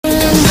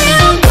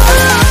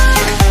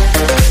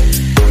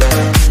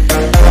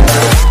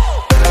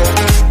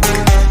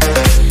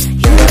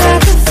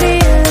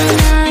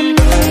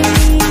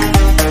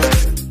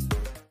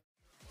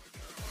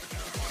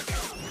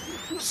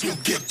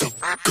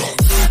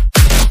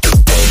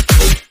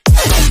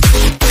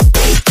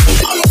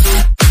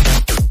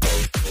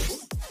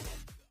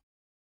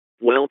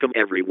welcome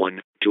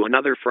everyone to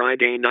another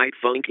Friday Night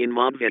Funkin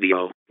mob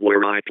video,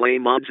 where I play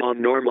mobs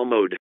on normal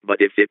mode, but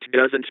if it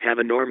doesn't have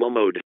a normal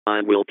mode,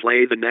 I will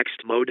play the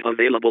next mode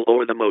available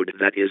or the mode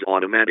that is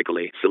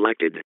automatically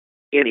selected.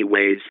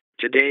 Anyways,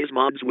 today's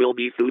mobs will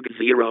be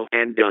Fueg0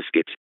 and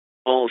Duskit.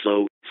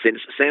 Also, since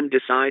Sam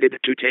decided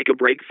to take a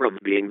break from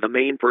being the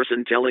main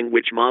person telling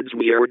which mobs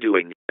we are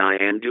doing, I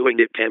am doing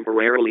it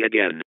temporarily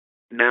again.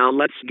 Now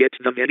let's get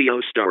the video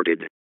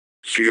started.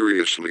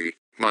 Seriously,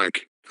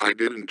 Mike, I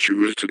didn't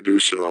choose to do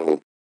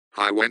so.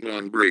 I went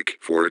on break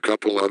for a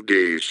couple of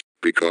days,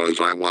 because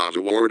I was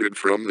awarded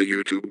from the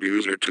YouTube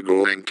user to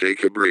go and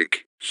take a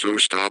break, so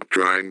stop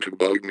trying to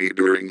bug me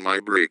during my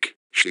break,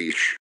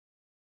 sheesh.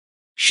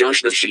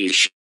 Shush the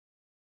sheesh.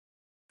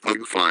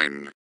 I'm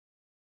fine.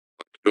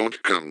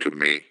 Don't come to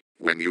me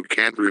when you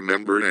can't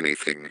remember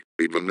anything,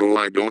 even though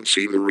I don't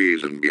see the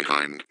reason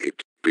behind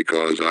it,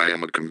 because I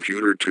am a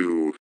computer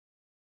too.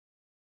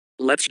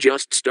 Let's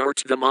just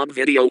start the mob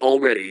video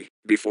already,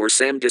 before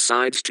Sam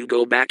decides to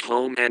go back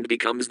home and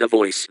becomes the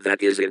voice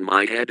that is in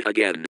my head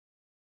again.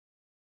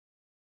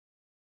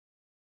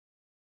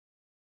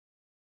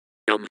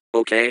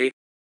 Okay?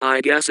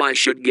 I guess I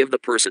should give the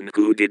person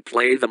who did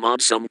play the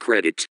mob some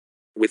credit.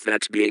 With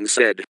that being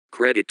said,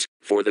 credit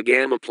for the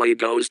gameplay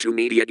goes to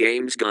Media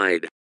Games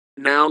Guide.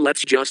 Now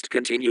let's just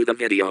continue the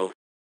video.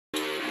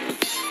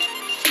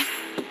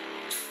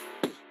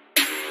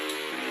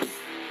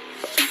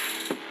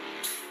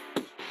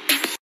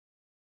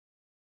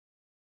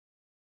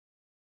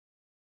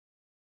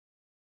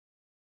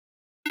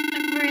 I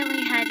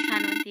really had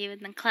fun with you in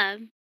the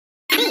club.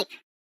 Beep.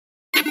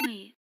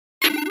 Wait,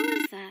 who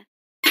was that?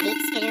 Beep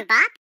skidoo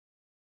bop.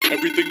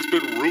 Everything's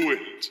been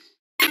ruined.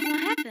 What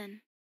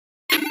happened?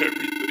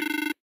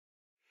 Everything.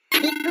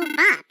 Beep boop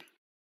bop.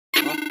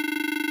 Huh?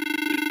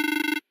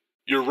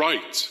 You're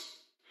right.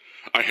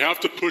 I have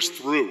to push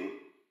through.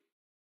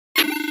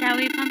 Shall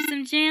we pump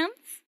some jams?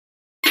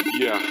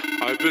 Yeah,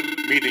 I've been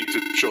meaning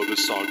to show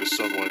this song to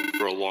someone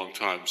for a long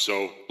time,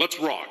 so let's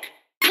rock.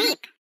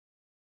 Beep.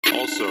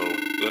 Also,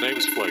 the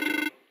name's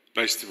Fueg0.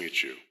 Nice to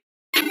meet you.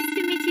 Nice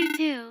to meet you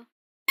too.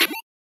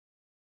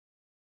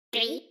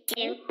 3,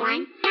 2,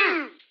 1,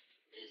 go.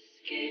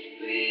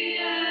 Escape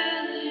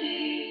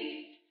reality.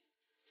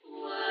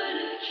 What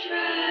a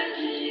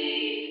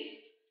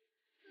tragedy.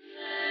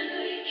 That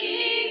I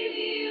gave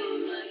you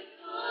my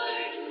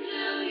heart,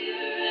 now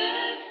you're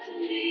after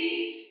me.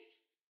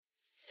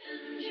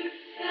 And your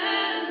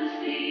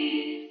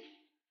fantasies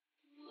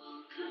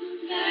will come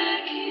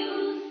back,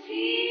 you'll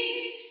see.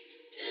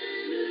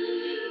 An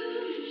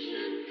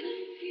illusion,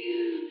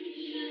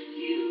 confusion,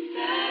 you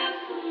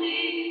baffle me.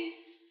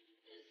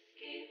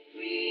 Escape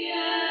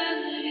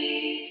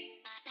reality.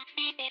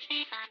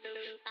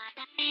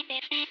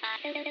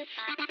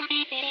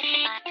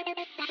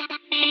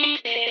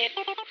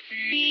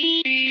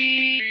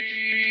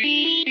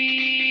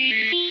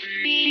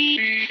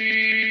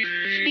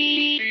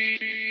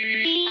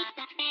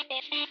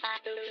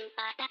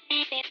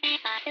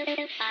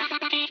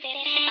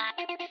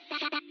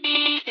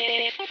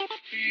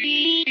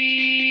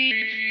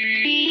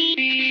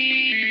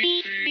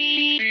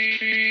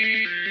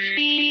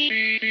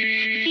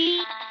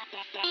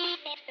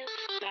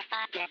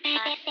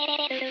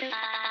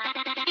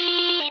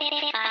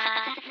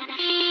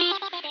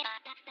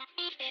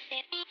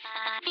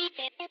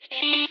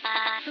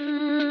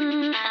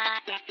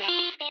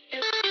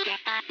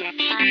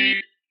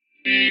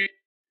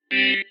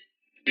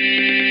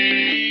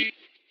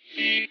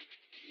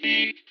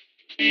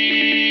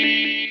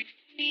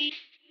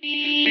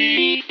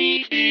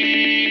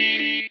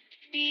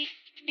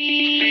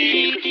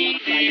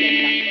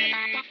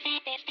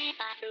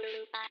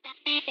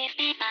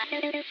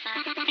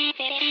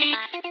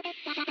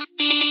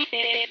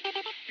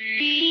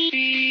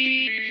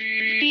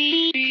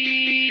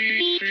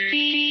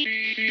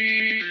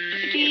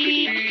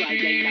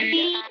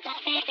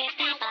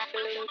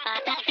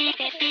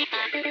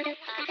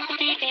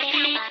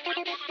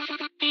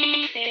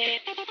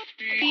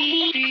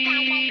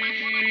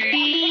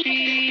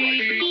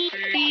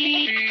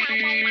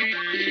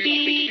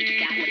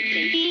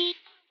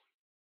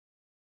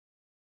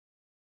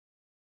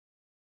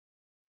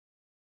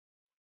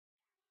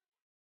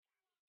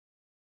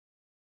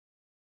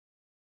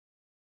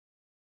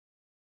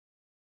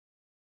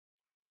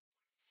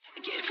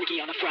 Get freaky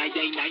on a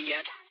Friday night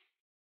yet?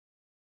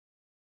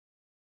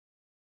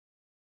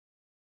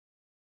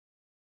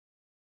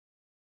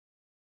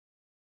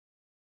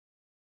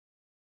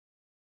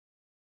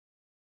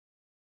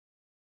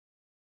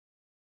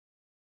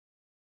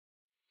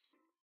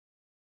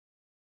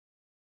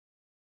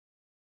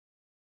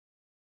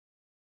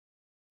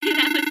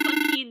 That was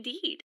funky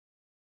indeed.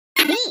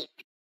 Beep.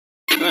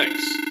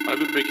 Thanks. I've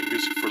been making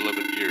music for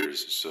 11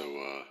 years,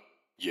 so,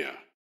 yeah.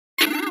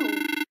 Wow,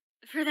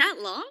 for that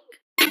long?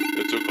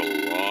 It took a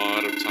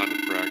lot of time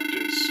to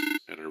practice,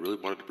 and I really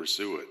wanted to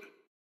pursue it.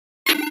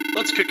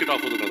 Let's kick it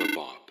off with another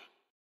bop.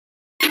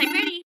 I'm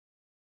ready.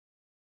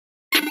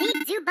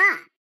 Beep do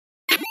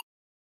bop.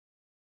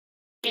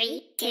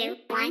 3, 2,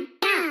 1,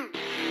 go.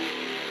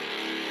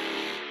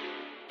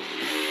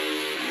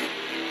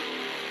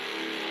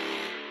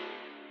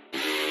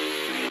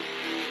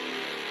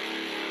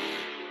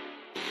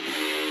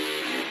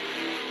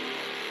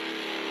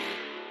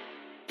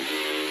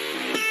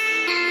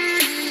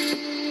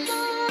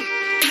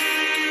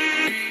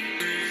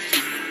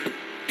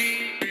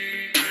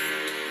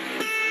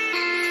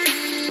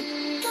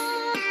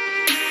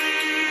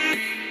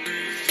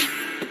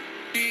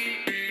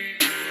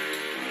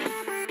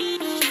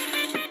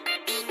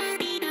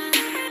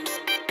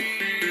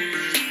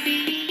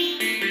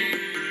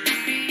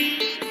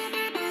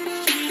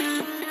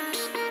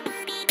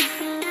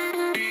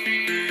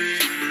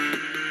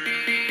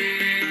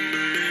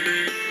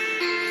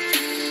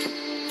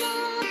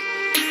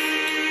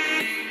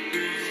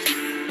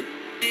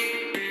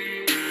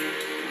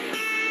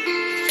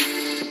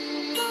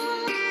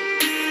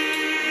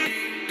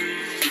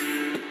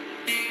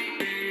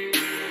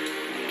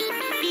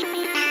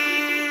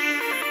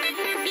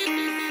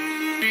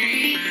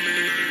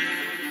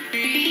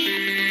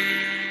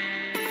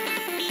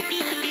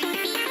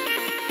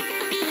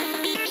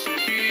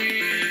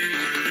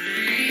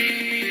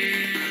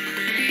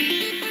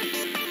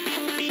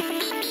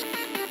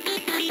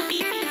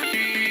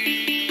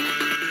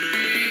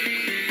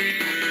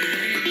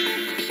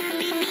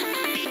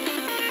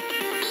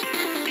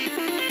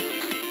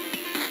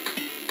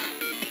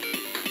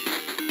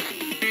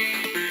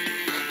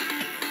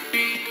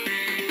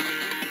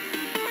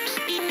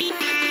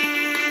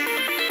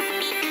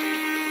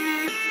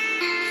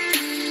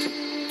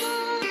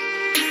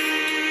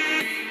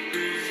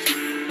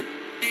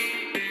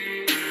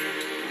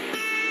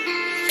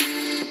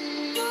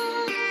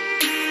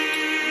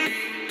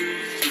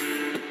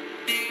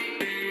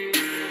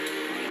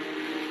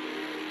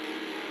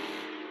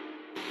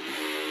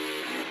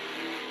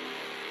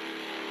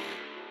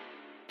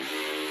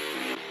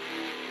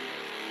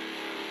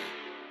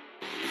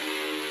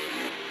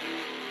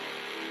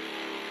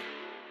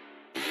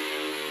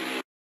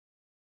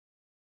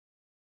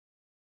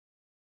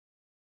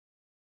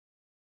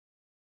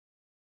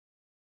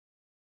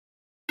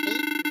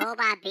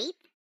 Boba beep.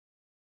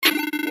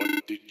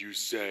 What did you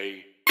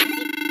say?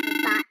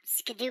 Beep bop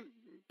skidoo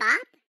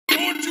bop.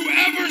 Don't you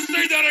ever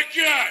say that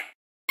again!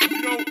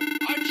 You know,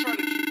 I'm trying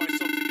to keep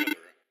myself together,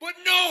 but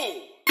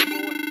no! You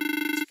know what?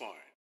 It's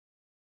fine.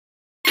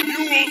 You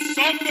will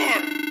suffer,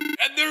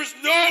 and there's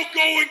no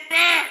going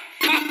back!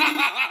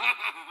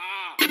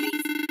 Please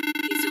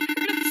don't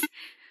hurt us.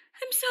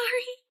 I'm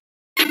sorry.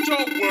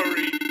 Don't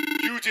worry,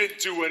 you didn't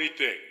do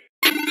anything.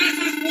 This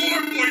is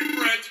war,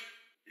 boyfriend!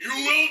 You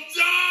will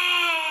die!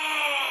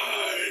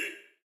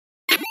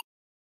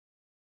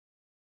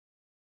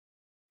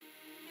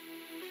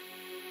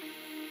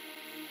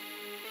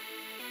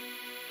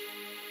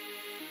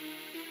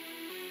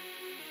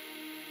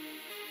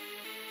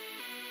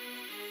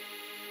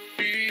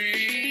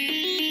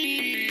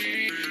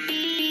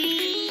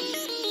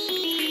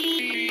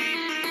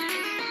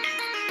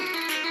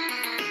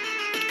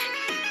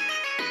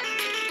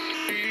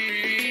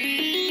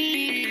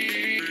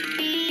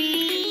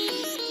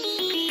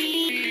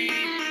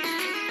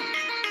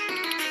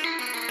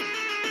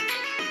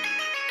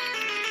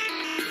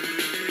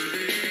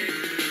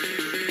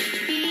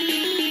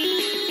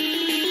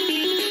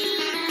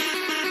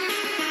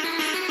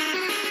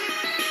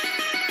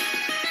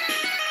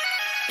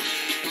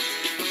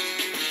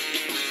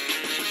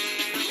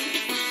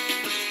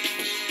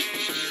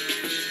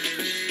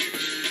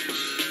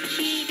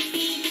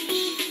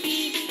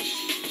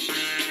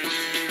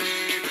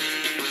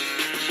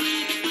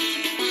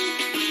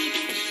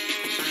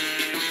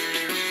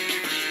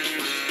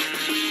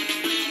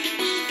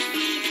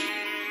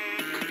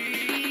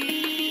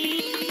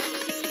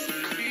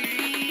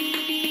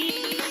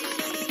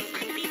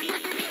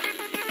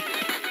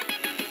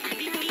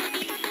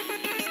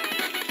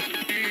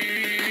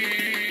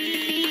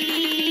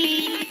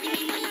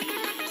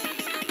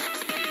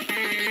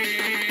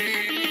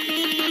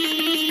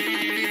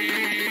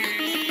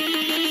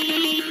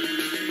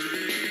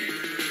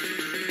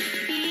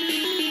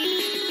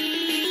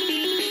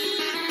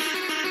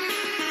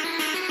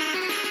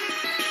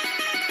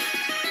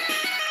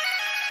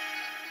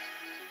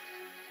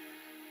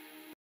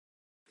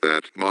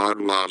 That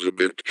mod was a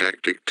bit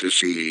hectic to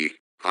see.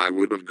 I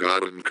would have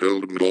gotten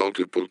killed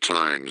multiple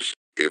times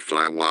if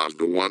I was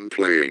the one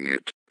playing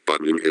it,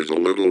 but it is a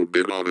little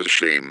bit of a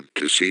shame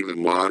to see the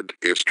mod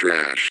is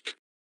trashed.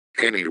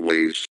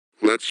 Anyways,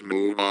 let's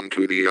move on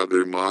to the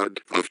other mod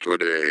of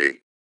today.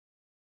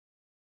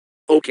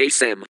 Okay,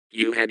 Sam,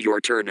 you had your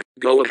turn.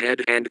 Go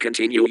ahead and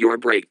continue your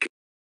break.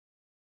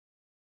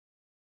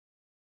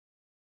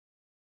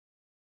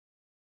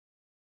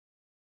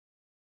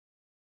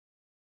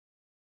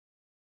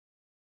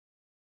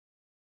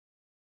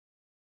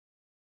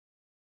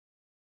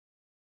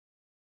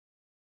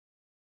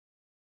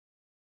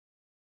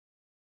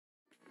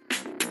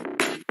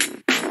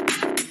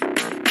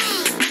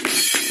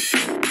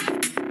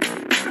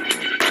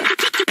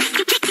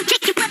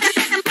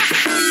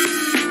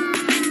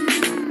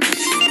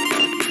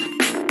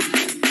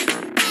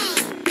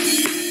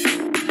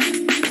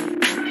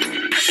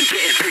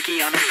 Getting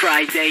freaky on a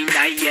Friday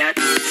night yet.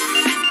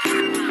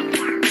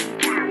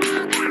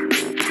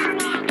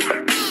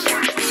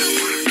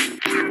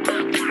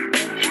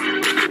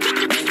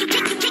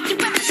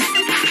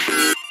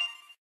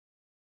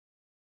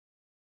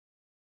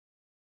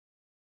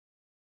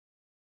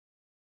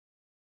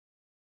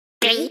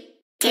 Three,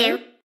 two,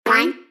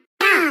 one,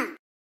 go.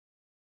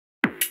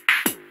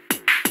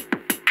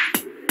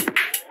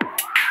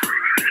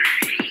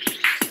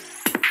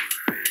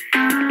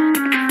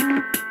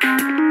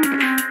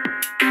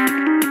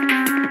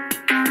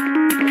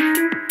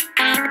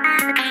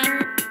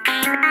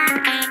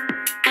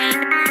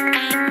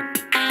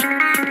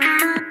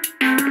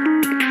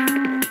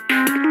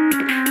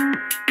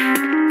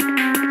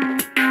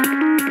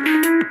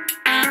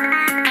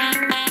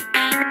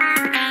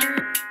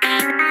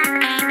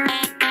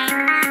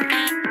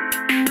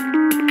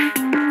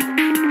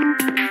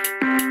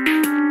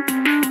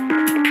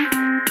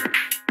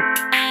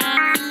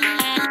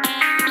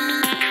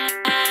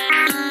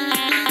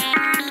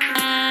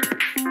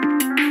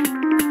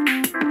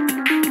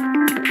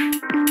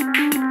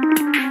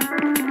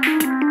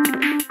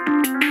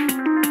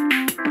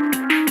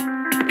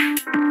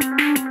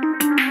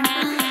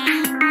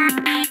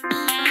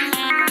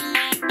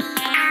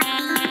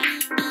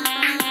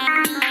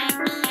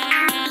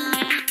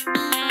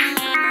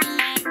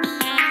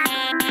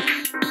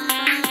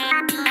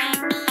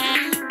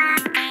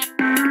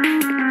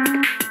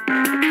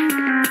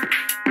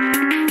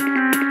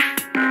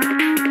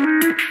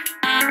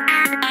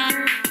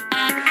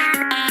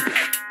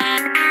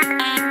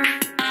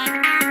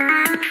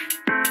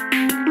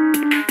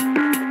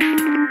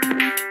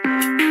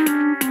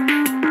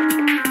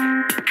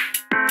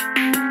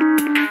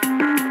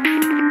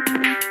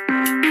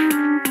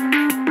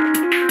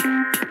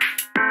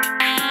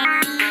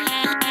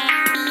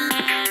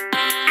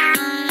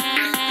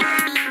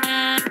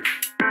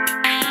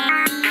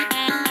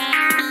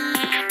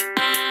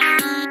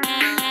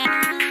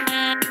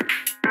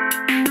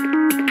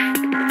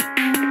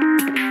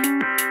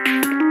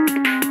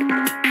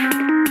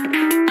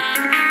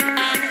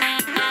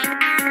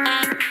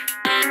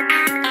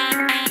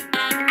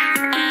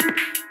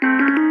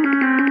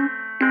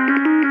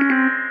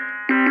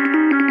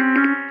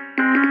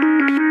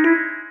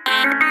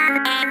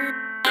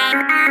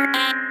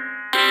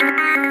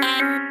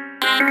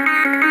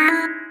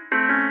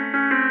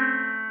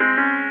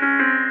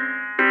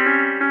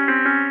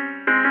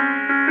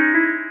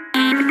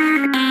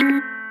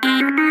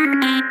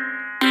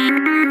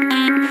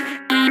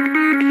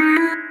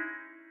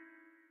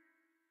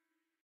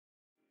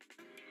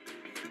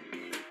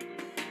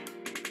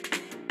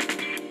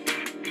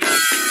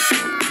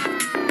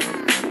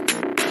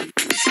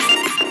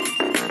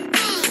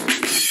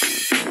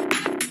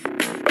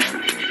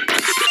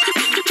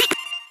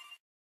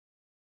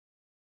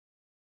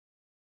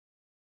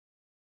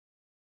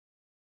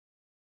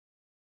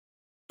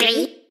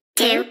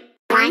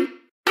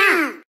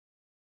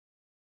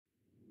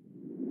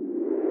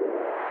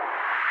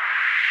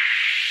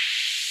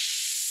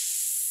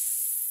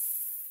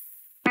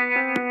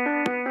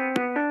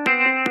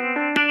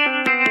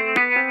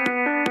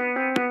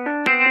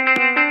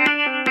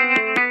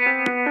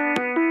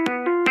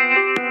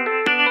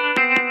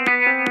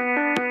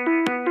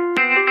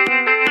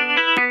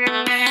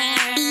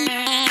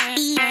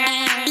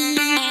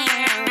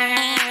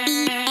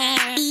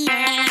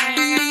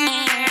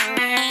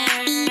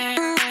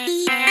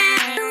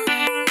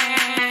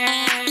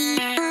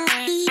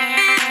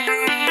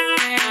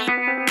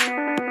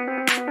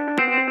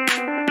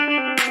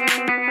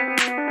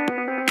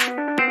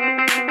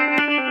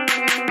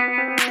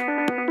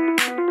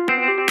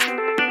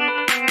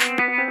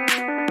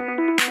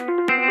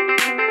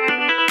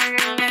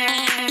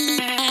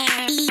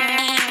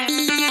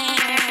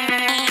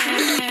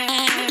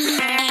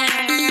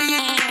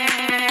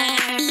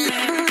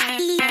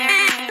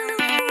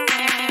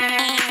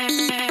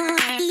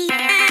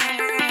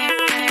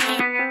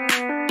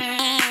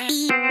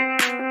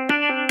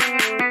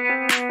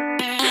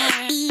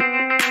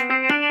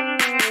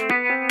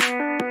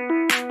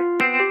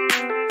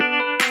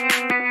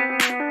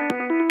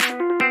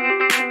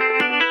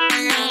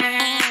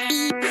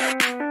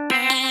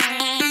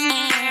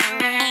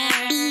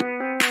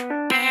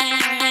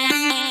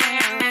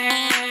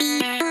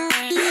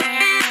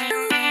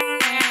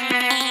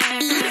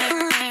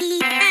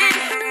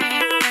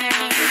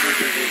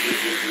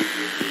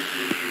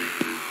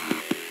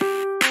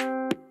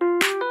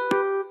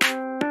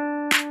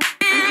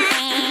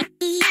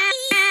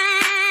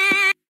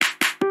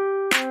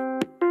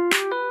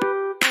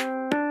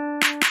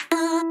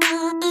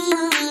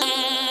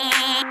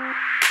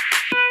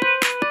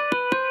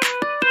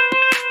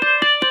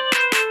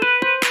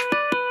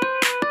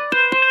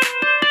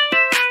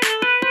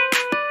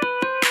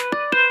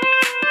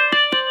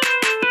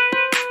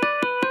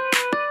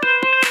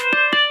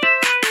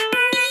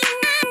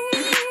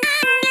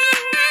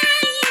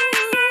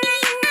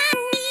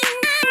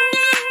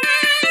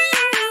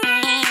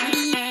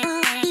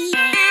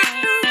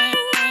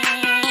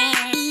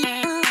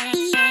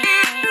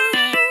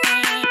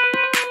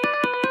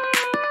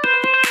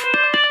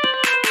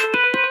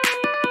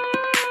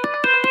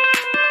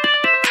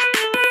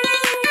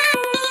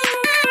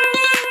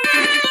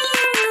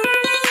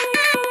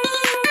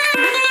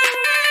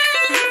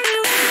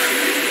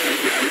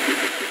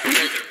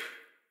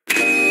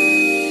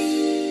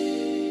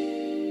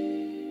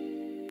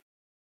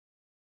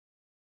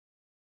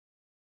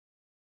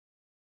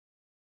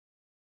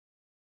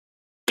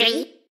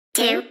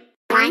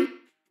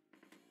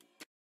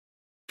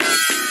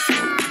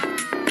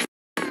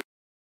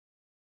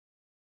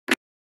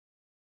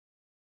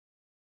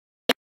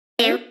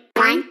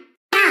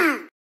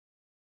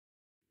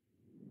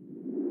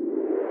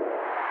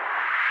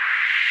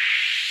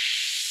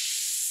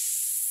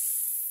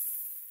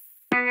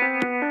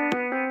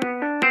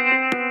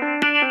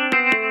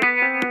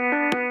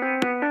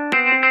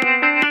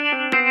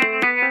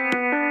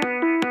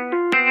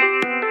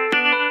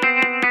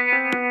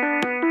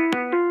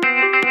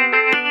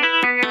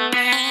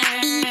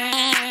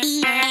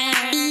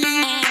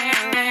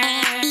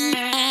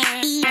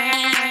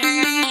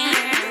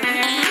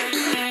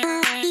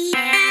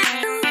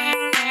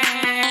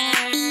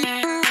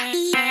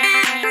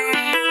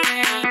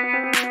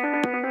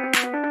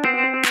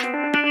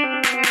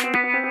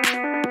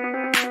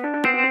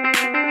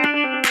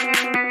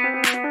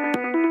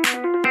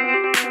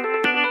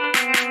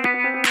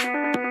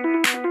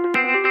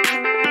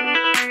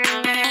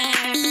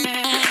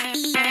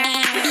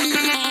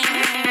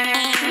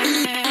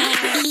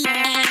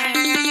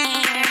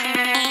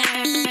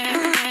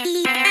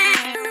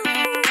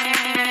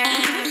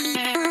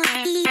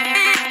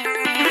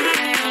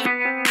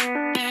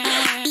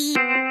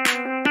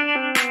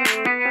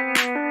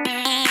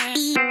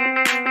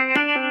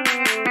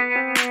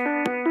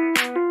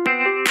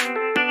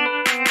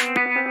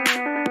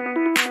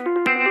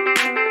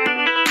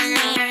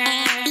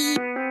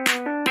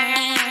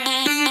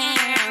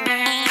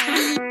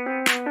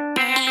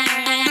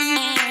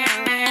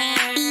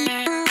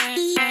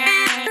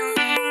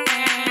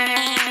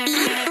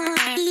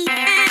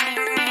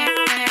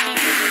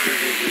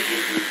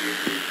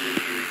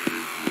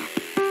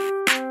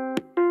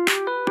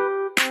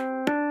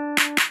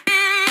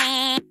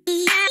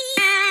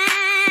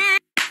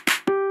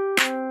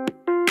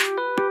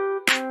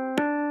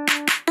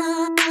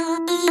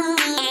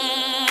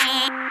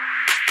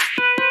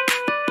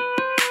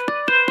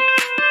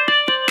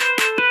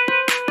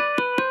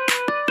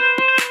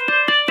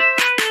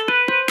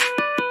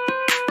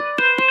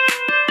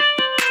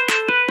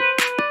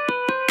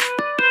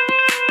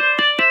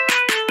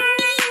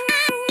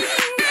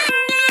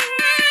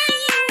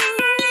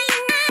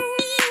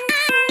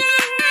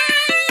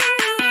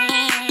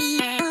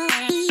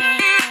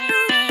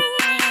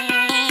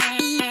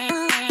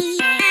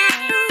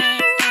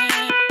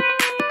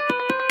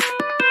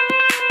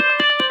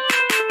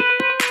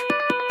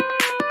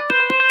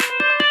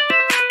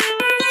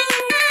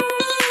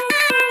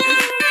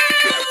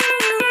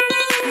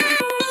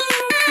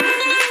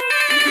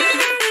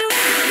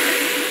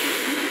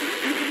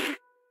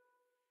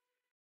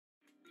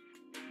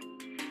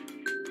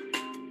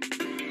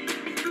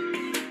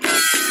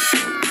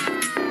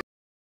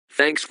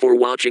 Thanks for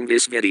watching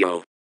this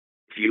video.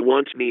 If you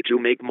want me to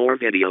make more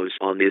videos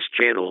on this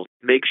channel,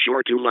 make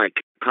sure to like,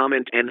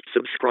 comment and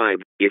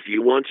subscribe if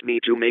you want me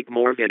to make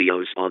more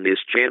videos on this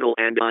channel,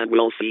 and I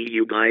will see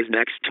you guys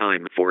next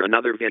time for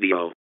another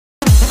video.